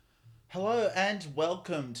Hello and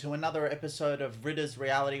welcome to another episode of Ritter's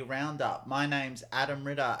Reality Roundup. My name's Adam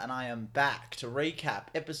Ritter and I am back to recap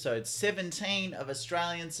episode 17 of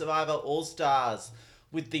Australian Survivor All Stars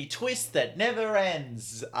with the twist that never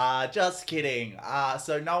ends. Just kidding.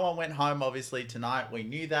 So no one went home obviously tonight. We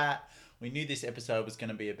knew that. We knew this episode was going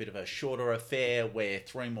to be a bit of a shorter affair where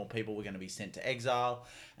three more people were going to be sent to exile.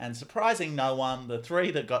 And surprising no one, the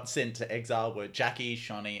three that got sent to exile were Jackie,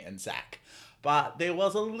 Shonee, and Zach. But there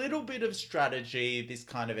was a little bit of strategy this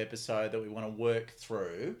kind of episode that we want to work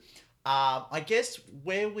through. I guess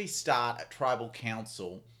where we start at Tribal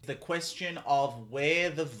Council, the question of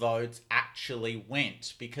where the votes actually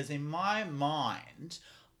went. Because in my mind,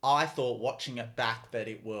 I thought watching it back that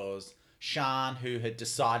it was Sian who had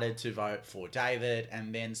decided to vote for David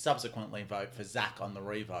and then subsequently vote for Zach on the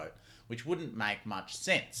revote, which wouldn't make much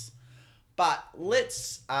sense. But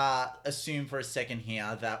let's assume for a second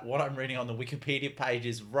here that what I'm reading on the Wikipedia page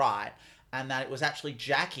is right and that it was actually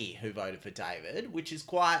Jackie who voted for David, which is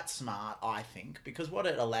quite smart, I think, because what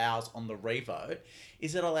it allows on the revote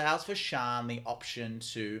is it allows for Sian the option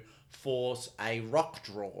to force a rock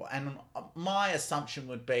draw. And my assumption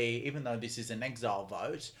would be, even though this is an exile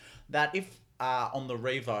vote, that if on the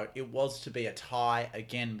revote it was to be a tie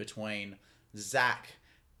again between Zach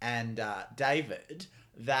and David,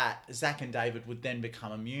 that Zach and David would then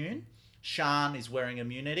become immune. Sian is wearing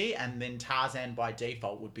immunity, and then Tarzan by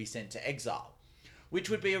default would be sent to exile, which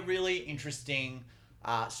would be a really interesting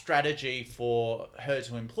strategy for her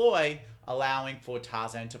to employ, allowing for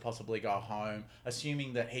Tarzan to possibly go home,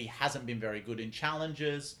 assuming that he hasn't been very good in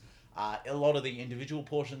challenges. A lot of the individual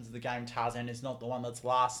portions of the game, Tarzan is not the one that's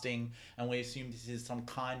lasting, and we assume this is some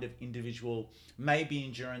kind of individual, maybe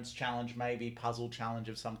endurance challenge, maybe puzzle challenge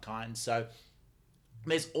of some kind. So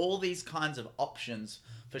there's all these kinds of options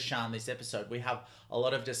for Sian this episode. We have a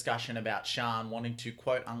lot of discussion about Sian wanting to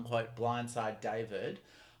quote unquote blindside David.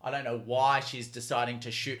 I don't know why she's deciding to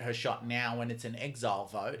shoot her shot now when it's an exile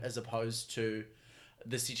vote as opposed to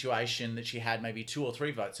the situation that she had maybe 2 or 3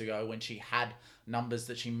 votes ago when she had numbers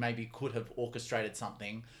that she maybe could have orchestrated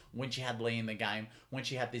something, when she had Lee in the game, when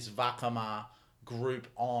she had this Vakama group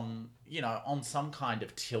on, on some kind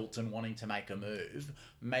of tilt and wanting to make a move.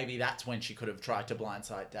 Maybe that's when she could have tried to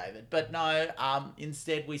blindside David. But no,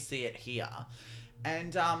 instead we see it here.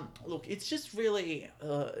 And look, it's just really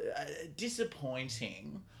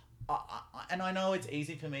disappointing. And I know it's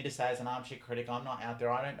easy for me to say as an armchair critic, I'm not out there,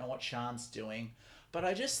 I don't know what Sian's doing. But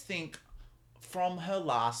I just think from her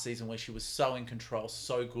last season where she was so in control,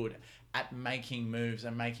 so good at making moves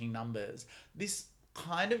and making numbers, this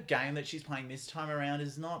kind of game that she's playing this time around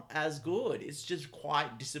is not as good. It's just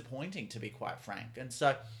quite disappointing, to be quite frank. And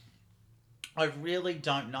so I really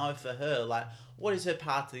don't know for her, like, what is her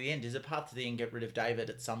path to the end? Is her path to the end get rid of David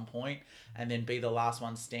at some point and then be the last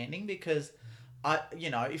one standing? Because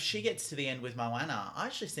if she gets to the end with Moana, I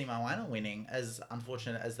actually see Moana winning, as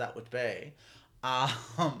unfortunate as that would be.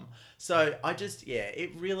 Um, so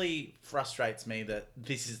it really frustrates me that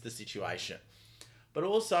this is the situation. But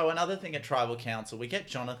also, another thing at Tribal Council, we get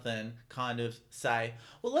Jonathan kind of say,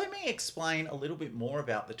 well, let me explain a little bit more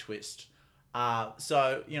about the twist.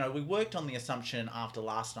 We worked on the assumption after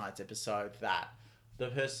last night's episode that the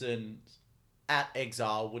person at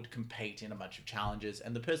exile would compete in a bunch of challenges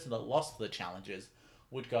and the person that lost the challenges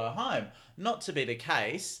would go home. Not to be the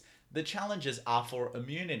case. The challenges are for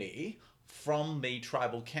immunity from the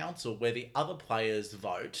Tribal Council where the other players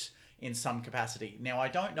vote in some capacity. Now, I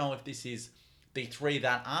don't know if this is the three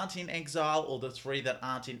that aren't in exile or the three that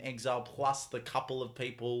aren't in exile plus the couple of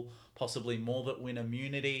people, possibly more, that win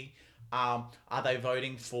immunity. Are they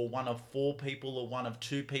voting for one of 4 people or one of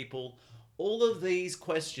 2 people? All of these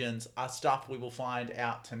questions are stuff we will find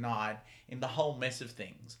out tonight in the whole mess of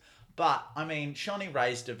things. But, I mean, Shonee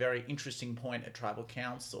raised a very interesting point at Tribal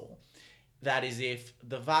Council. That is, if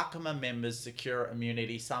the Vakama members secure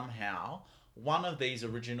immunity somehow, one of these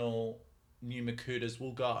original new Makutas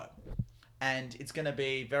will go. And it's going to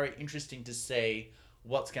be very interesting to see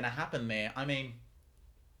what's going to happen there. I mean,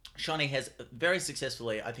 Shonee has very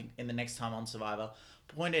successfully, I think, in the next time on Survivor,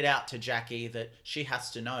 pointed out to Jackie that she has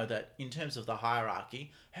to know that in terms of the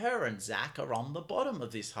hierarchy, her and Zach are on the bottom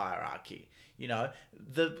of this hierarchy.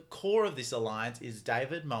 The core of this alliance is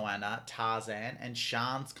David, Moana, Tarzan, and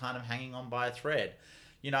Sian's kind of hanging on by a thread.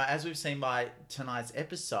 As we've seen by tonight's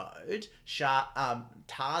episode,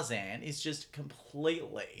 Tarzan is just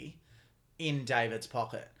completely in David's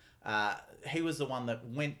pocket. He was the one that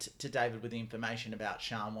went to David with the information about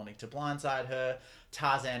Sian wanting to blindside her.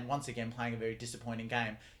 Tarzan, once again, playing a very disappointing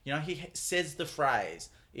game. He says the phrase,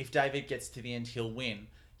 if David gets to the end, he'll win.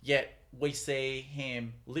 Yet we see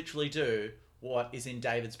him literally do what is in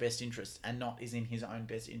David's best interest and not is in his own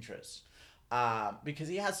best interest. Because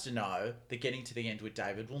he has to know that getting to the end with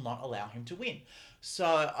David will not allow him to win.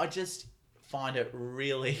 So I just find it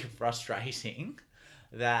really frustrating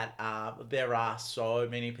that there are so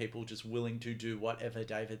many people just willing to do whatever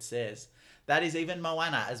David says. That is even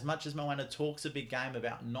Moana. As much as Moana talks a big game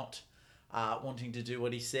about not wanting to do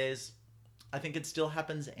what he says, I think it still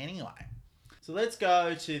happens anyway. So let's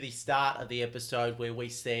go to the start of the episode where we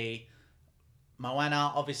see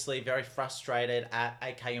Moana obviously very frustrated at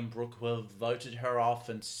AK and Brooke, who have voted her off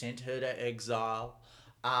and sent her to exile.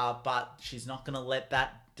 But she's not going to let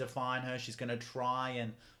that define her. She's going to try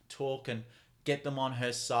and talk and get them on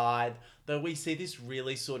her side. Though we see this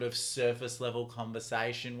really sort of surface level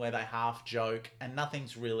conversation where they half joke and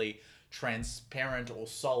nothing's really transparent or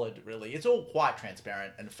solid, really. It's all quite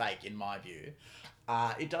transparent and fake in my view.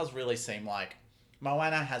 It does really seem like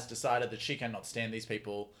Moana has decided that she cannot stand these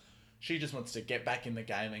people. She just wants to get back in the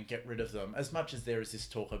game and get rid of them. As much as there is this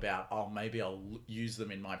talk about, oh, maybe I'll use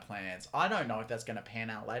them in my plans. I don't know if that's going to pan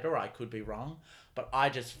out later. I could be wrong. But I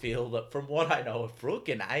just feel that from what I know of Brooke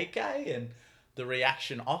and AK and the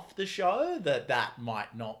reaction off the show, that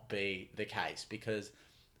might not be the case. Because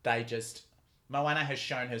Moana has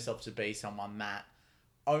shown herself to be someone that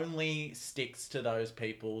only sticks to those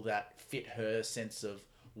people that fit her sense of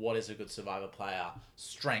what is a good Survivor player.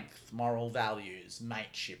 Strength, moral values,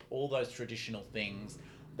 mateship, all those traditional things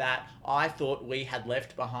that I thought we had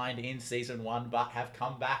left behind in season 1 but have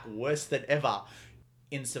come back worse than ever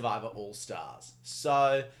in Survivor All-Stars.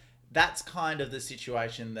 So that's kind of the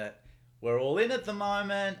situation that we're all in at the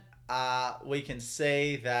moment. We can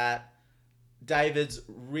see that David's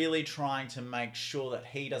really trying to make sure that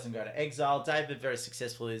he doesn't go to exile. David, very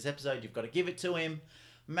successful in this episode. You've got to give it to him.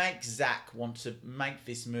 Make Zach want to make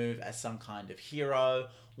this move as some kind of hero,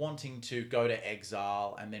 wanting to go to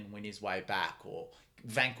exile and then win his way back or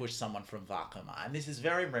vanquish someone from Vakama. And this is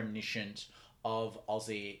very reminiscent of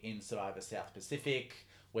Aussie in Survivor South Pacific,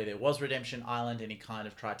 where there was Redemption Island and he kind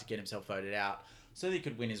of tried to get himself voted out so that he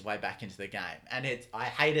could win his way back into the game. And I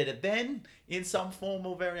hated it then in some form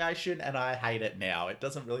or variation, and I hate it now. It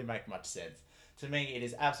doesn't really make much sense. To me, it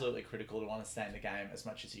is absolutely critical to want to stay in the game as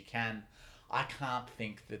much as you can. I can't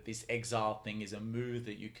think that this exile thing is a move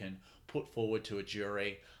that you can put forward to a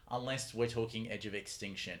jury unless we're talking Edge of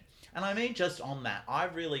Extinction. And I mean, just on that, I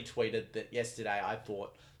really tweeted that yesterday I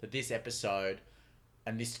thought that this episode,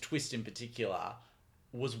 and this twist in particular,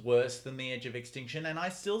 was worse than the Edge of Extinction, and I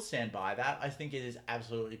still stand by that. I think it is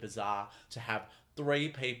absolutely bizarre to have 3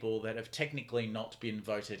 people that have technically not been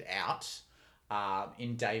voted out,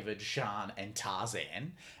 in David, Shan, and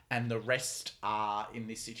Tarzan, and the rest are in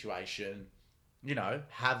this situation,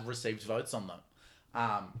 have received votes on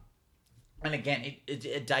them. And again,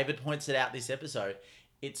 David points it out this episode.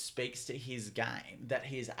 It speaks to his game that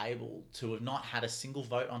he is able to have not had a single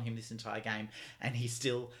vote on him this entire game, and he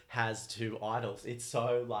still has 2 idols. It's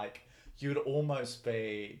so you'd almost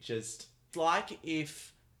be just like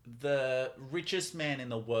if the richest man in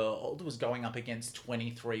the world was going up against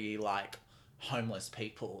 23 homeless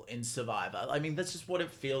people in Survivor. I mean, that's just what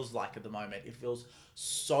it feels like at the moment. It feels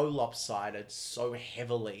so lopsided, so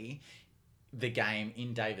heavily the game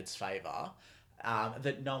in David's favor.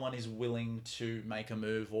 That no one is willing to make a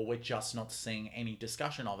move, or we're just not seeing any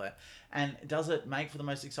discussion of it. And does it make for the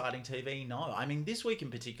most exciting TV? No. I mean, this week in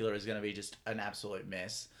particular is going to be just an absolute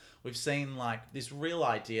mess. We've seen this real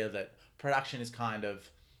idea that production is kind of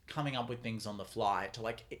coming up with things on the fly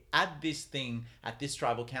to add this thing at this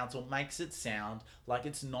tribal council makes it sound like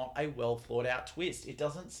it's not a well thought out twist. It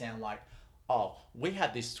doesn't sound like, oh, we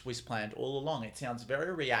had this twist planned all along. It sounds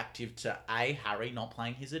very reactive to A, Harry not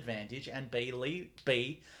playing his advantage, and B,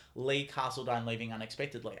 Lee Castledine leaving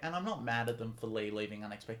unexpectedly. And I'm not mad at them for Lee leaving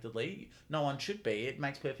unexpectedly. No one should be. It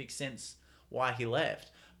makes perfect sense why he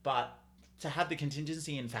left. But to have the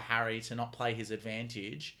contingency in for Harry to not play his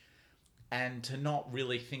advantage and to not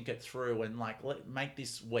really think it through and make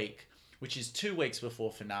this week, which is 2 weeks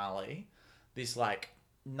before finale, this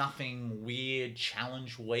nothing weird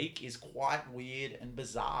challenge week is quite weird and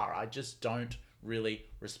bizarre. I just don't really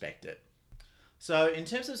respect it. So in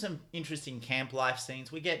terms of some interesting camp life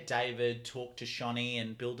scenes, we get David talk to Shonee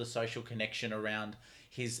and build a social connection around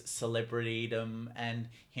his celebritydom and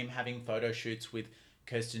him having photo shoots with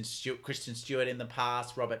Kristen Stewart in the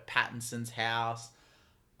past, Robert Pattinson's house,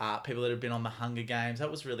 people that have been on the Hunger Games.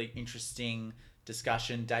 That was really interesting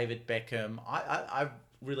discussion. David Beckham. I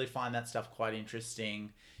really find that stuff quite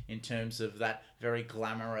interesting in terms of that very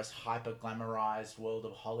glamorous, hyper-glamorized world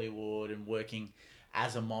of Hollywood and working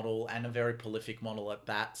as a model, and a very prolific model at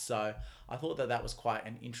that. So I thought that was quite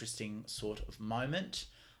an interesting sort of moment.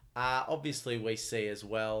 Obviously, we see as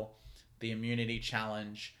well the immunity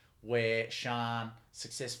challenge where Sian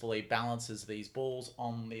successfully balances these balls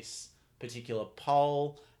on this particular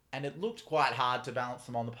pole, and it looked quite hard to balance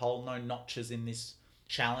them on the pole. No notches in this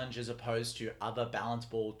challenge as opposed to other balance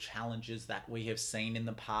ball challenges that we have seen in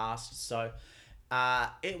the past. So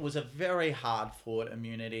it was a very hard fought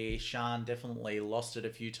immunity. Sian definitely lost it a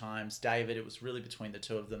few times. David, it was really between the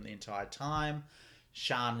two of them the entire time.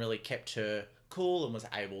 Sian really kept her cool and was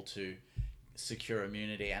able to secure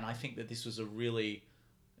immunity. And I think that this was a really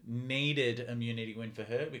needed immunity win for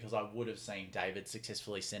her because I would have seen David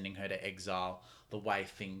successfully sending her to exile the way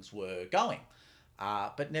things were going.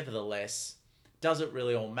 But nevertheless, does it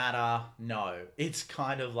really all matter? No. It's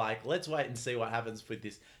kind of like, let's wait and see what happens with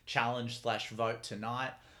this challenge slash vote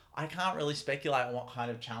tonight. I can't really speculate on what kind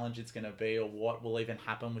of challenge it's going to be or what will even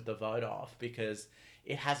happen with the vote off because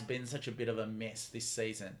it has been such a bit of a mess this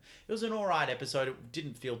season. It was an alright episode. It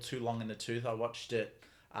didn't feel too long in the tooth. I watched it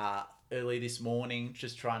early this morning,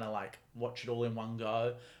 just trying to like watch it all in one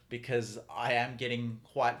go because I am getting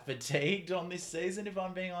quite fatigued on this season, if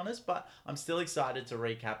I'm being honest. But I'm still excited to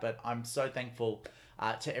recap it. I'm so thankful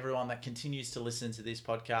to everyone that continues to listen to this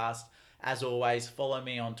podcast. As always, follow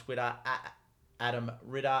me on Twitter at Adam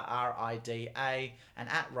Ritter, RIDA, and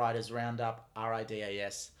at Writers Roundup,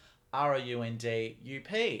 RIDAS.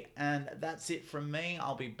 ROUNDUP. And that's it from me.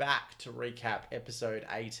 I'll be back to recap episode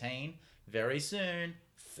 18 very soon.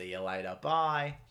 See you later. Bye.